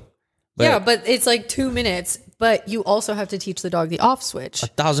video. But it's like 2 minutes, but you also have to teach the dog the off switch.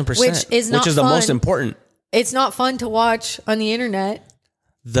 1,000%. Which is the most important. It's not fun to watch on the internet.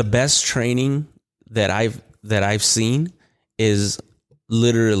 The best training that I've seen is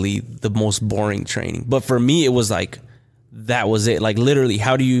literally the most boring training. But for me, it was like, that was it. Like, literally,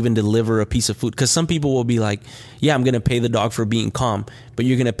 how do you even deliver a piece of food? Because some people will be like, yeah, I'm going to pay the dog for being calm, but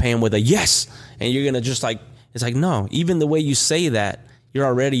you're going to pay him with a yes. And you're going to just like, it's like, no, even the way you say that, you're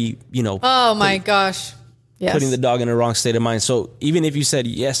already, oh my gosh. Yes. Putting the dog in the wrong state of mind. So even if you said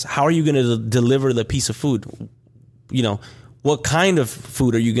yes, how are you going to deliver the piece of food? What kind of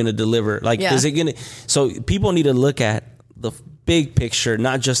food are you going to deliver? Like, is it going to, so people need to look at the big picture,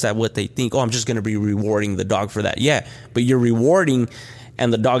 not just at what they think. Oh, I'm just going to be rewarding the dog for that. Yeah. But you're rewarding,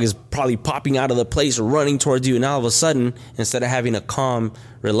 and the dog is probably popping out of the place or running towards you. And all of a sudden, instead of having a calm,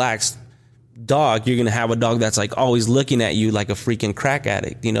 relaxed dog, you're going to have a dog that's like always looking at you like a freaking crack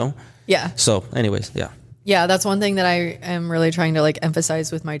addict, Yeah. So anyways, yeah. Yeah. That's one thing that I am really trying to like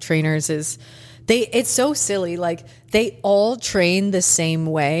emphasize with my trainers is it's so silly. Like, they all train the same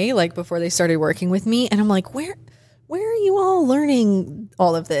way, like before they started working with me. And I'm like, where are you all learning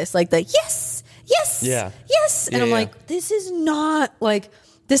all of this? Like yes. And I'm like, this is not like,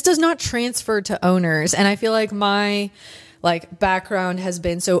 this does not transfer to owners. And I feel like my like background has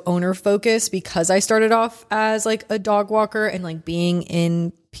been so owner focused because I started off as like a dog walker and like being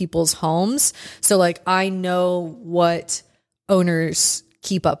in people's homes. So like I know what owners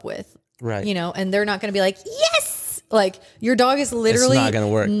keep up with, right? You know, and they're not going to be like, yes, like your dog is literally not gonna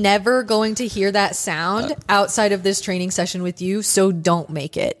work. Never going to hear that sound outside of this training session with you. So don't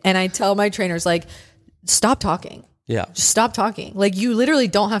make it. And I tell my trainers, like, stop talking. Yeah. Just stop talking. Like you literally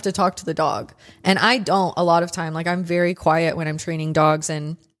don't have to talk to the dog. And I don't a lot of time. Like I'm very quiet when I'm training dogs,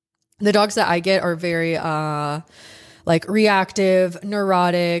 and the dogs that I get are very like reactive,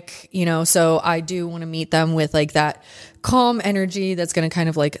 neurotic, you know, so I do want to meet them with like that calm energy that's going to kind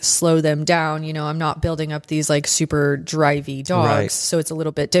of like slow them down. You know, I'm not building up these like super drivey dogs. Right. So it's a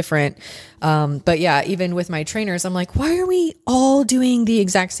little bit different. But yeah, even with my trainers, I'm like, why are we all doing the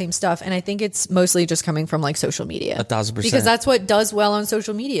exact same stuff? And I think it's mostly just coming from like social media. 1,000%. Because that's what does well on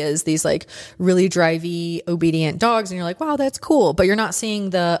social media is these like really drivey, obedient dogs. And you're like, wow, that's cool. But you're not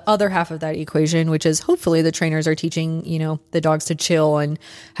seeing the other half of that equation, which is hopefully the trainers are teaching, you know, the dogs to chill and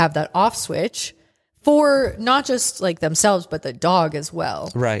have that off switch for not just like themselves, but the dog as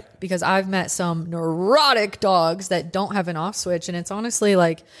well. Right. Because I've met some neurotic dogs that don't have an off switch. And it's honestly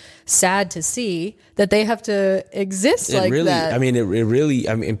like sad to see that they have to exist like really, that. I mean, it really,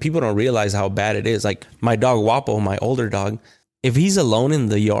 I mean, people don't realize how bad it is. Like my dog Wapo, my older dog, if he's alone in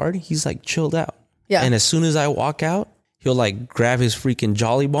the yard, he's like chilled out. Yeah. And as soon as I walk out, he'll like grab his freaking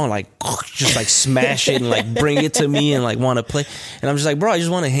jolly ball and like just like smash it and like bring it to me and like want to play. And I'm just like, bro, I just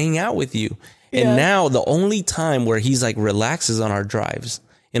want to hang out with you. And now the only time where he's like relaxes on our drives.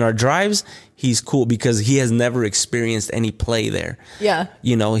 In our drives, he's cool because he has never experienced any play there. Yeah.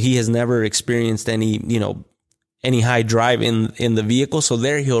 You know, he has never experienced any, you know, any high drive in the vehicle. So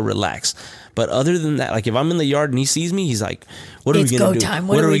there he'll relax. But other than that, like if I'm in the yard and he sees me, he's like, what are we going to do? Time.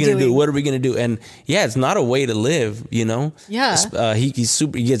 What are we going to do? What are we going to do? And yeah, it's not a way to live, you know? Yeah. He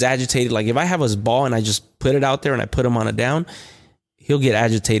gets agitated. Like if I have his ball and I just put it out there and I put him on a down, he'll get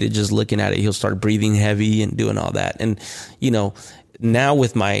agitated just looking at it. He'll start breathing heavy and doing all that. And, you know, now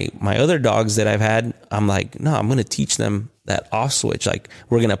with my other dogs that I've had, I'm like, no, I'm going to teach them that off switch. Like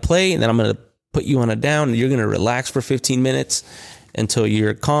we're going to play and then I'm going to put you on a down and you're going to relax for 15 minutes until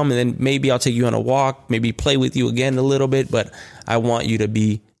you're calm. And then maybe I'll take you on a walk, maybe play with you again a little bit. But I want you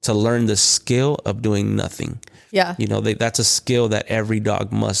to learn the skill of doing nothing. Yeah. You know, that's a skill that every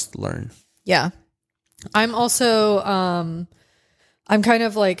dog must learn. Yeah. I'm also, I'm kind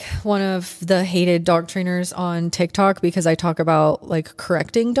of like one of the hated dog trainers on TikTok because I talk about like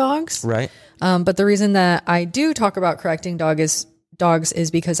correcting dogs. Right. But the reason that I do talk about correcting dogs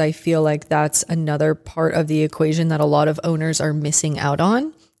is because I feel like that's another part of the equation that a lot of owners are missing out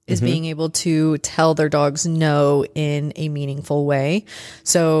on is being able to tell their dogs no in a meaningful way.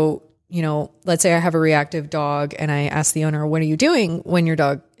 So, you know, let's say I have a reactive dog and I ask the owner, what are you doing when your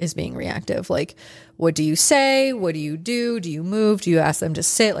dog is being reactive? Like, what do you say? What do you do? Do you move? Do you ask them to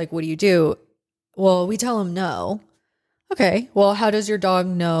sit? Like, what do you do? Well, we tell them no. Okay. Well, how does your dog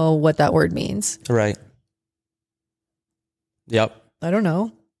know what that word means? Right. Yep. I don't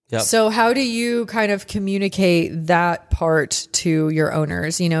know. Yep. So how do you kind of communicate that part to your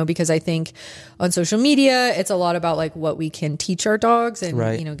owners? You know, because I think on social media, it's a lot about like what we can teach our dogs and,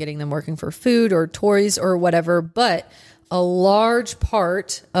 you know, getting them working for food or toys or whatever. But a large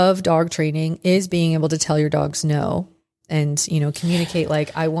part of dog training is being able to tell your dogs no and, you know, communicate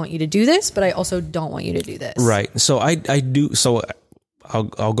like, I want you to do this, but I also don't want you to do this. Right. So I do. So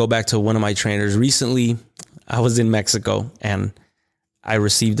I'll go back to one of my trainers. Recently, I was in Mexico and I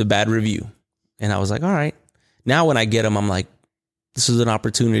received a bad review and I was like, all right, now when I get them, I'm like, this is an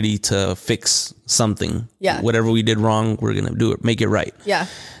opportunity to fix something. Yeah. Whatever we did wrong, we're going to do it, make it right. Yeah.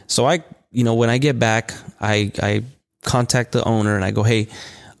 So when I get back, I contact the owner and I go, hey,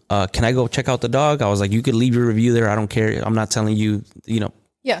 can I go check out the dog? I was like, you could leave your review there. I don't care. I'm not telling you, you know,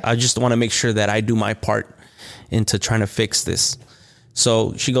 I just want to make sure that I do my part into trying to fix this.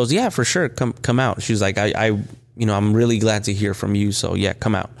 So she goes, yeah, for sure. Come out. She's like, I'm really glad to hear from you. So yeah,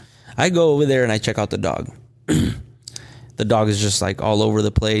 come out. I go over there and I check out the dog. The dog is just like all over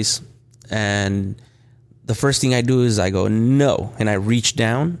the place. And the first thing I do is I go, no. And I reach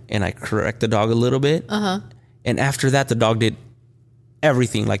down and I correct the dog a little bit. And after that, the dog did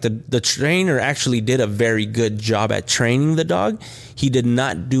everything. Like the trainer actually did a very good job at training the dog. He did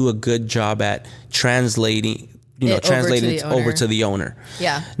not do a good job at translating it over to the owner.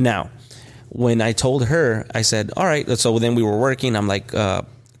 Yeah. Now, when I told her, I said, all right. So then we were working. I'm like,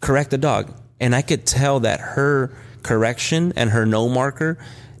 correct the dog. And I could tell that her correction and her no marker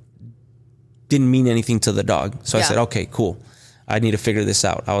didn't mean anything to the dog. So I said, okay, cool. I need to figure this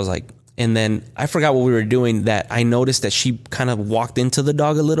out. I was like, And then I forgot what we were doing, that I noticed that she kind of walked into the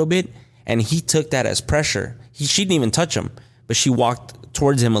dog a little bit, and he took that as pressure. She didn't even touch him, but she walked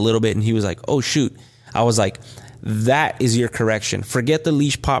towards him a little bit, and he was like, oh, shoot. I was like, that is your correction. Forget the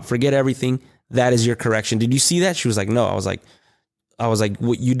leash pop. Forget everything. That is your correction. Did you see that? She was like, no. I was like,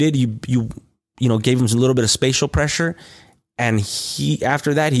 what you did, you gave him a little bit of spatial pressure. And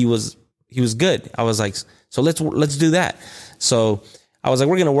after that, he was good. I was like, so let's do that. So I was like,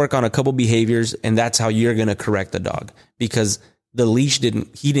 we're going to work on a couple behaviors, and that's how you're going to correct the dog, because the leash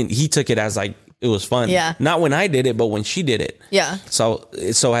he took it as like, it was fun. Yeah. Not when I did it, but when she did it. Yeah. So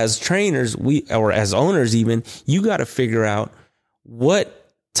as trainers, or as owners even, you got to figure out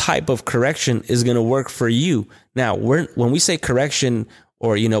what type of correction is going to work for you. Now, when we say correction,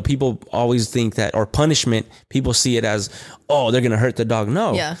 or, people always think that, or punishment, people see it as, oh, they're going to hurt the dog.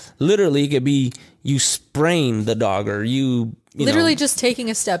 No, literally it could be you sprain the dog, or you literally just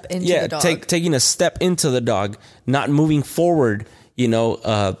taking a step into the dog. Taking a step into the dog, not moving forward.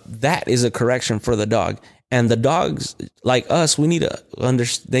 That is a correction for the dog. And the dogs, like us, they need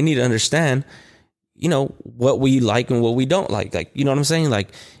to understand, what we like and what we don't like. Like, you know what I'm saying? Like,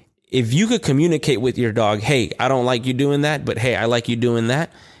 if you could communicate with your dog, hey, I don't like you doing that, but hey, I like you doing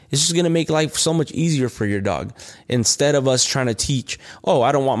that, it's just going to make life so much easier for your dog. Instead of us trying to teach, oh,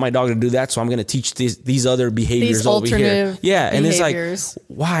 I don't want my dog to do that, so I'm going to teach these other behaviors over here. Yeah, and behaviors. It's like,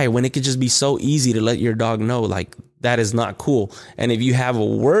 why? When it could just be so easy to let your dog know, like, that is not cool. And if you have a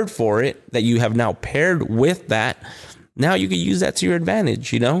word for it that you have now paired with that, now you can use that to your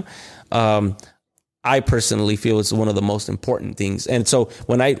advantage, I personally feel it's one of the most important things. And so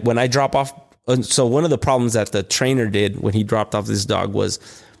when I drop off, so one of the problems that the trainer did when he dropped off this dog was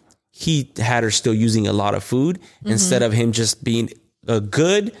he had her still using a lot of food instead of him just being a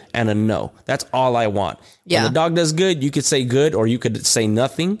good and a no. That's all I want. Yeah. When the dog does good, you could say good, or you could say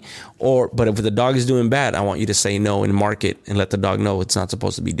nothing. But if the dog is doing bad, I want you to say no and mark it and let the dog know it's not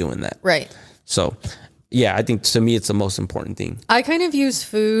supposed to be doing that. Right. So, yeah, I think to me, it's the most important thing. I kind of use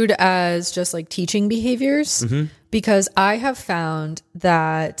food as just like teaching behaviors, because I have found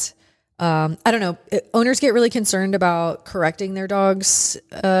that, I don't know, owners get really concerned about correcting their dogs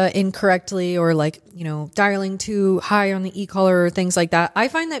incorrectly, or like, dialing too high on the e-collar or things like that. I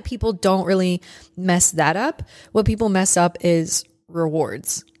find that people don't really mess that up. What people mess up is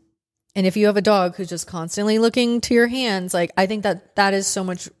rewards. And if you have a dog who's just constantly looking to your hands, like, I think that is so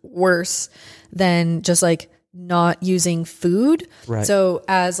much worse than just like not using food. Right. So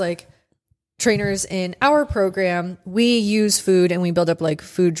as like trainers in our program, we use food and we build up like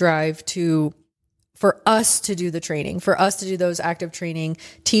food drive for us to do the training, for us to do those active training,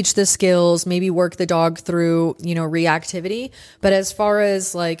 teach the skills, maybe work the dog through, reactivity. But as far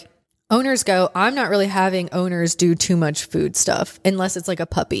as like owners go, I'm not really having owners do too much food stuff unless it's like a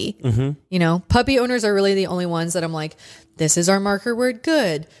puppy. Puppy owners are really the only ones that I'm like, this is our marker word,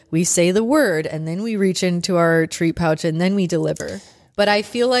 good. We say the word, and then we reach into our treat pouch, and then we deliver. But I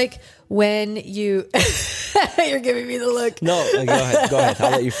feel like when you, you're giving me the look. No, go ahead.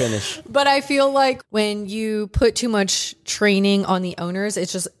 I'll let you finish. But I feel like when you put too much training on the owners,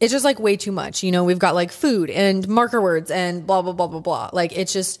 it's just like way too much. We've got like food and marker words and blah, blah, blah, blah, blah. Like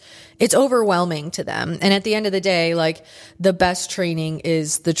it's overwhelming to them. And at the end of the day, like the best training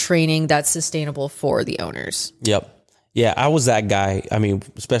is the training that's sustainable for the owners. Yep. Yeah, I was that guy. I mean,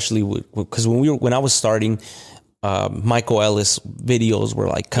 especially because when I was starting, Michael Ellis videos were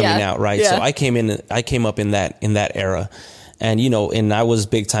like coming out, right? Yeah. So I came up in that era, and and I was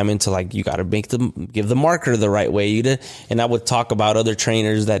big time into like, you got to give the marker the right way, and I would talk about other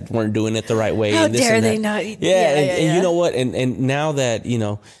trainers that weren't doing it the right way. How and this dare and they that. not? And you know what? And now that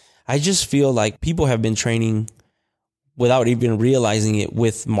I just feel like people have been training without even realizing it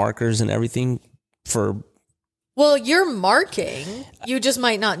with markers and everything for. Well, you're marking. You just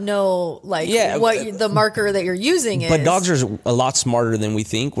might not know what the marker that you're using is. But dogs are a lot smarter than we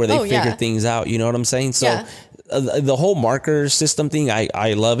think, where they figure things out. You know what I'm saying? So the whole marker system thing,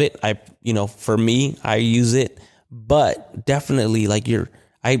 I love it. For me, I use it. But definitely, like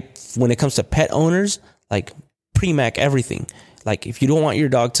when it comes to pet owners, like pre-mac everything. Like if you don't want your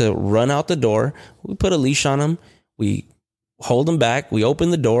dog to run out the door, we put a leash on him. We hold him back. We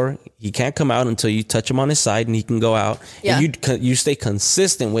open the door. He can't come out until you touch him on his side, and he can go out. Yeah. And you stay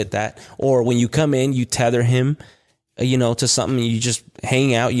consistent with that. Or when you come in, you tether him, to something. And you just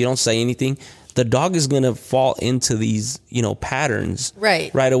hang out. You don't say anything. The dog is going to fall into these, patterns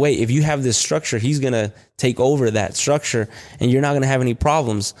right away. If you have this structure, he's going to take over that structure, and you're not going to have any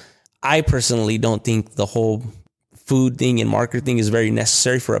problems. I personally don't think the whole food thing and marker thing is very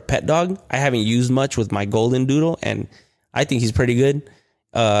necessary for a pet dog. I haven't used much with my golden doodle, and I think he's pretty good.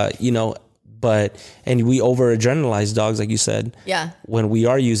 You know, and we over adrenalize dogs, like you said. Yeah. When we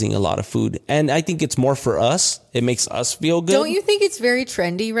are using a lot of food. And I think it's more for us. It makes us feel good. Don't you think it's very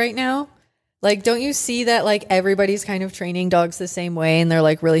trendy right now? Like, don't you see that like everybody's kind of training dogs the same way and they're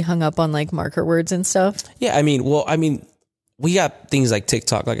like really hung up on like marker words and stuff? Yeah. I mean, we got things like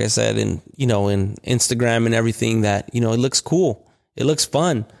TikTok, like I said, and, you know, and Instagram and everything that, you know, it looks cool. It looks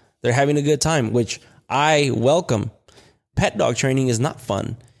fun. They're having a good time, which I welcome. Pet dog training is not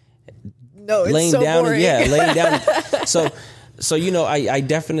fun. No, it's laying so down, boring. Yeah, laying down. So you know, I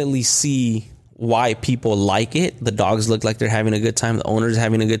definitely see why people like it. The dogs look like they're having a good time. The owner's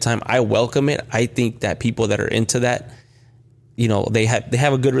having a good time. I welcome it. I think that people that are into that, you know, they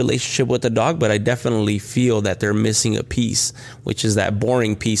have a good relationship with the dog, but I definitely feel that they're missing a piece, which is that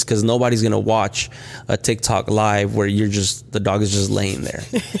boring piece, because nobody's going to watch a TikTok live where the dog is just laying there.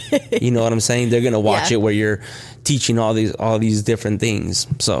 You know what I'm saying? They're going to watch it where you're teaching all these different things.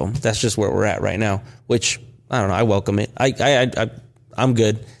 So that's just where we're at right now, which I don't know. I welcome it. I'm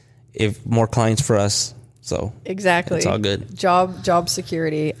good. If more clients for us. So exactly, it's all good. Job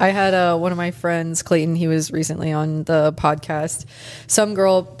security. I had one of my friends, Clayton. He was recently on the podcast. Some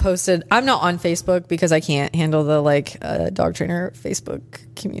girl posted. I'm not on Facebook because I can't handle the like dog trainer Facebook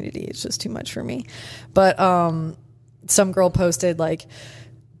community. It's just too much for me. But some girl posted like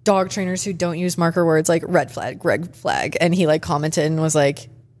dog trainers who don't use marker words, like red flag, and he like commented and was like,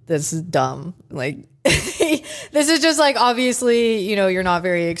 "This is dumb." Like. This is just like, obviously, you know, you're not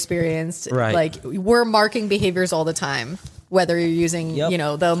very experienced. Right. Like, we're marking behaviors all the time, whether you're using, you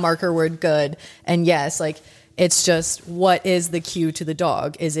know, the marker word good. And yes, like, it's just, what is the cue to the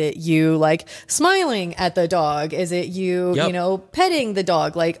dog? Is it you like smiling at the dog? Is it you, you know, petting the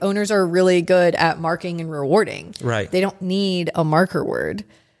dog? Like, owners are really good at marking and rewarding. Right. They don't need a marker word.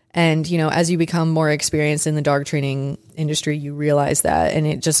 And, you know, as you become more experienced in the dog training industry, you realize that, and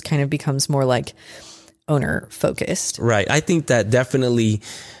it just kind of becomes more like owner focused. Right. I think that definitely,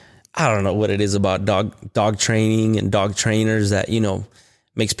 I don't know what it is about dog training and dog trainers that, you know,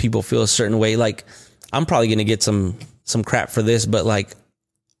 makes people feel a certain way. Like, I'm probably going to get some crap for this, but like,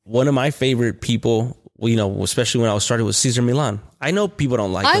 one of my favorite people, you know, especially when I was started, was Cesar Millan. I know people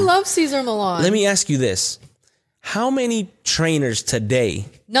don't like him. I love Cesar Millan. Let me ask you this. How many trainers today?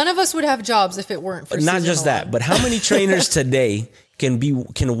 None of us would have jobs if it weren't for Cesar Not just Millan. that, but how many trainers today can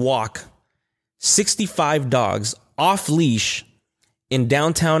walk 65 dogs off leash in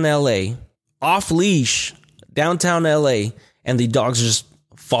downtown LA, and the dogs just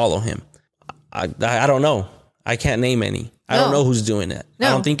follow him? I don't know. I can't name any. I don't know who's doing that. No. I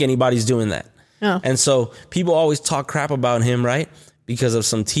don't think anybody's doing that. No. And so people always talk crap about him, right? Because of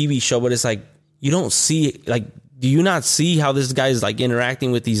some TV show, but it's like, you don't see, like, do you not see how this guy is like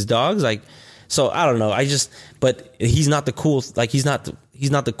interacting with these dogs? Like, so I don't know. But he's not the cool, like, he's not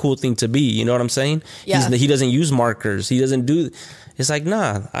the cool thing to be. You know what I'm saying? Yeah. He doesn't use markers. He doesn't do, it's like,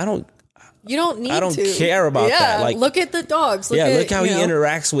 nah, You don't need to. I don't care about that. Like, look at the dogs. Look how he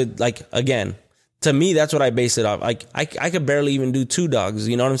interacts with, like, again, to me, that's what I base it off. Like, I could barely even do 2 dogs.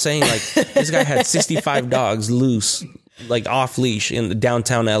 You know what I'm saying? Like, this guy had 65 dogs loose, like off leash in the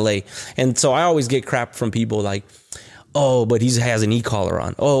downtown LA. And so I always get crap from people like, oh, but he has an e-collar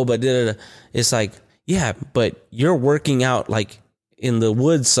on. Oh, but it's like, yeah, but you're working out like in the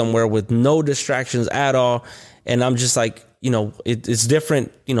woods somewhere with no distractions at all. And I'm just like, you know, it's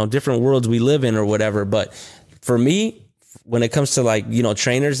different, you know, different worlds we live in or whatever. But for me, when it comes to like, you know,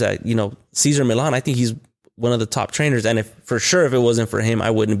 trainers that, you know, Cesar Millan, I think he's one of the top trainers. And if it wasn't for him, I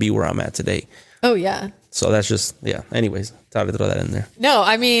wouldn't be where I'm at today. Oh, yeah. So that's just, yeah. Anyways, thought I'd throw that in there. No,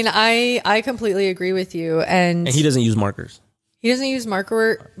 I mean, I completely agree with you. And he doesn't use markers. He doesn't use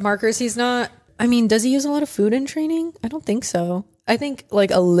markers. He's not, I mean, does he use a lot of food in training? I don't think so. I think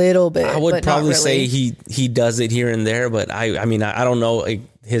like a little bit. I would but probably not really. say he does it here and there, but I mean, I don't know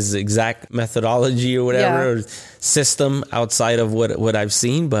his exact methodology or whatever or system outside of what I've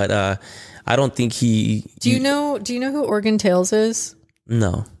seen, but I don't think he. Do you know who Oregon Tails is?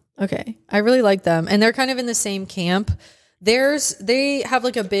 No. Okay. I really like them. And they're kind of in the same camp. They have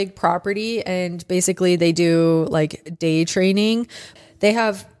like a big property and basically they do like day training. They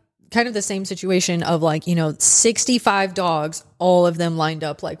have kind of the same situation of like, you know, 65 dogs, all of them lined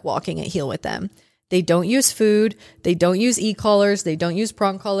up, like walking at heel with them. They don't use food. They don't use e-collars. They don't use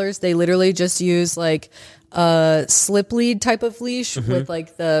prong collars. They literally just use like a slip lead type of leash with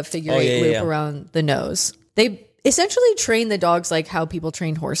like the figure eight loop around the nose. They essentially train the dogs like how people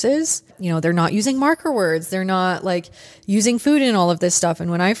train horses. You know, they're not using marker words. They're not like using food and all of this stuff.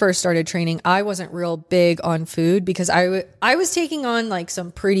 And when I first started training, I wasn't real big on food because I was taking on like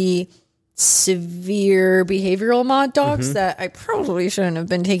some pretty severe behavioral mod dogs that I probably shouldn't have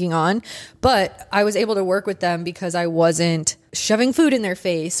been taking on, but I was able to work with them because I wasn't shoving food in their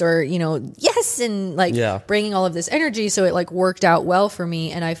face or, yes, and bringing all of this energy. So it like worked out well for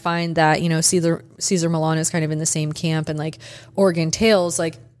me. And I find that, Caesar Milan is kind of in the same camp, and like Oregon Tails,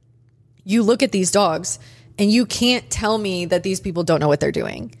 like you look at these dogs and you can't tell me that these people don't know what they're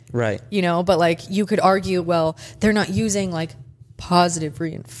doing. Right. But like you could argue, well, they're not using like positive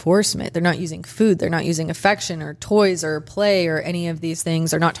reinforcement. They're not using food. They're not using affection or toys or play or any of these things.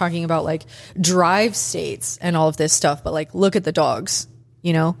 They're not talking about like drive states and all of this stuff, but like look at the dogs,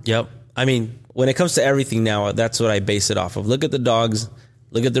 Yep. I mean, when it comes to everything now, that's what I base it off of. Look at the dogs,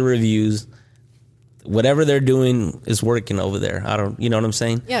 look at the reviews. Whatever they're doing is working over there. You know what I'm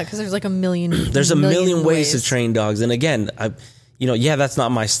saying? Yeah, because there's like a million ways to train dogs. And again, that's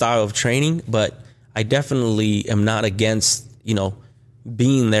not my style of training, but I definitely am not against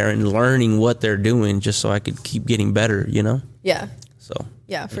being there and learning what they're doing just so I could keep getting better, Yeah. So.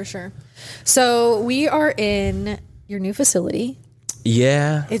 Yeah, for sure. So we are in your new facility.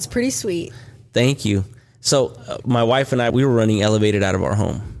 Yeah. It's pretty sweet. Thank you. So my wife and I, we were running elevated out of our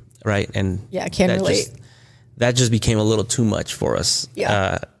home, right? And yeah, I can relate. That just became a little too much for us.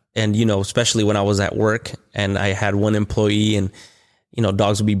 Yeah. And, especially when I was at work and I had one employee and,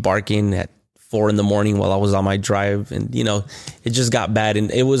 dogs would be barking at 4 a.m. while I was on my drive, and it just got bad.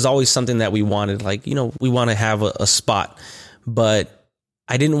 And it was always something that we wanted, like we want to have a spot, but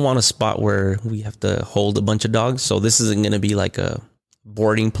I didn't want a spot where we have to hold a bunch of dogs. So this isn't going to be like a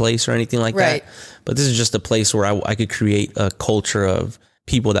boarding place or anything like that, but this is just a place where I could create a culture of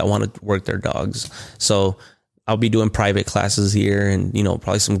people that want to work their dogs. So I'll be doing private classes here and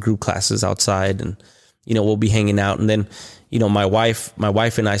probably some group classes outside, and we'll be hanging out. And then my wife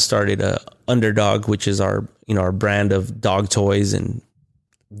and I started Underdog, which is our brand of dog toys and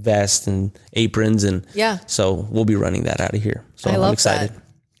vests and aprons, and so we'll be running that out of here. So I'm excited. That.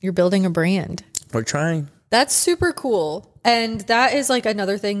 You're building a brand. We're trying. That's super cool. And that is like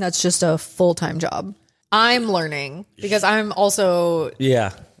another thing that's just a full-time job. I'm learning because I'm also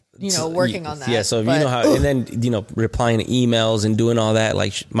working on that. Yeah, so how, and then replying to emails and doing all that,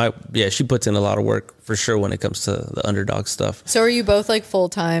 like she puts in a lot of work for sure when it comes to the Underdog stuff. So are you both like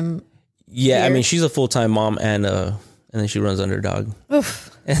full-time? Yeah, here? I mean, she's a full-time mom and then she runs Underdog.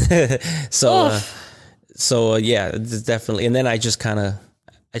 Oof. So yeah, it's definitely. And then I just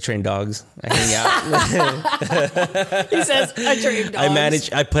I train dogs. I hang out. He says, I train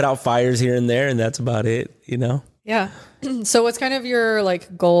dogs. I put out fires here and there, and that's about it, Yeah. So what's kind of your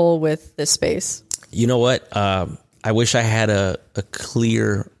like goal with this space? You know what? I wish I had a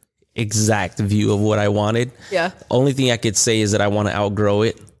clear, exact view of what I wanted. Yeah. Only thing I could say is that I want to outgrow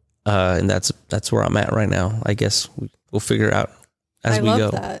it. And that's where I'm at right now. I guess we'll figure it out as we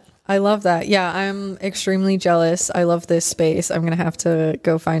go. I love that. Yeah, I'm extremely jealous. I love this space. I'm going to have to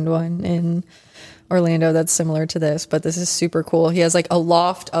go find one in Orlando that's similar to this, but this is super cool. He has like a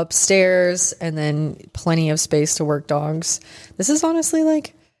loft upstairs and then plenty of space to work dogs. This is honestly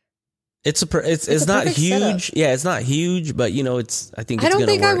like it's not huge. Setup. Yeah, it's not huge, but I don't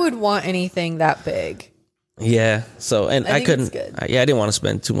think I would want anything that big. Yeah. So, and I couldn't, I didn't want to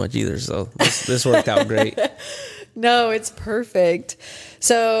spend too much either. So this worked out great. No, it's perfect.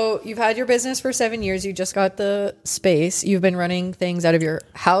 So you've had your business for 7 years. You just got the space. You've been running things out of your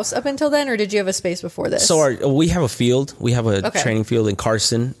house up until then, or did you have a space before this? So we have a field. We have a training field in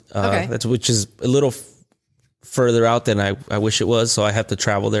Carson, which is a little further out than I wish it was. So I have to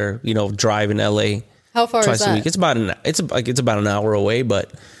travel there, drive in LA. How far twice is that? a week. It's about an hour away,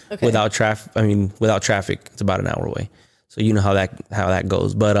 but without traffic, it's about an hour away. So you know how that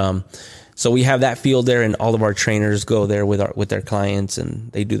goes. But so we have that field there, and all of our trainers go there with their clients,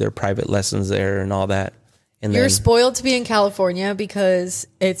 and they do their private lessons there and all that. And you're spoiled to be in California because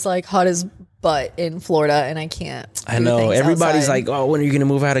it's like hot as butt in Florida, and I can't. I know everybody's like, "Oh, when are you going to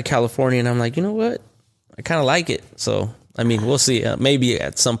move out of California?" And I'm like, you know what? I kind of like it. So I mean, we'll see. Maybe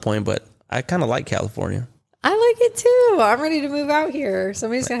at some point, but I kind of like California. I like it too. I'm ready to move out here.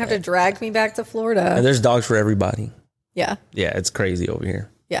 Somebody's going to have to drag me back to Florida. And there's dogs for everybody. Yeah. Yeah, it's crazy over here.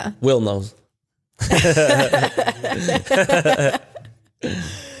 Yeah. Will knows. Damn,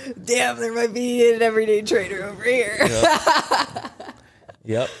 there might be an everyday trainer over here.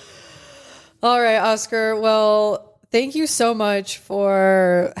 Yep. All right, Oscar. Well, thank you so much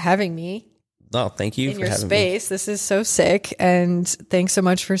for having me. Oh, thank you in your space. This is so sick. And thanks so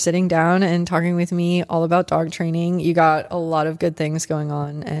much for sitting down and talking with me all about dog training. You got a lot of good things going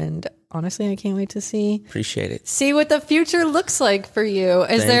on. And honestly, I can't wait to appreciate it. See what the future looks like for you.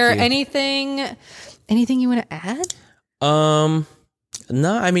 Is there anything you want to add?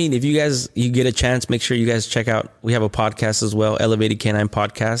 No, I mean, if you get a chance, make sure you guys check out. We have a podcast as well, Elevated Canine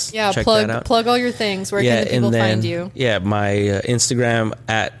Podcast. Yeah, check that out. Plug all your things. Where can the people find you? Yeah, my Instagram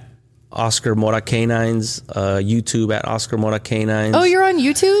at Oscar Mora Canines, YouTube at Oscar Mora Canines. Oh, you're on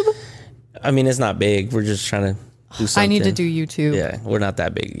YouTube? I mean, it's not big. We're just trying to do something. I need to do YouTube. Yeah, we're not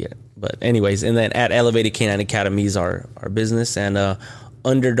that big yet. But anyways, and then at Elevated Canine Academy is our business, and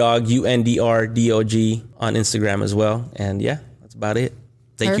Underdog, UNDRDOG on Instagram as well. And yeah, that's about it.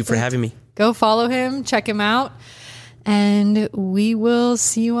 Thank you for having me. Go follow him, check him out, and we will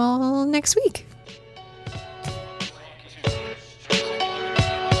see you all next week.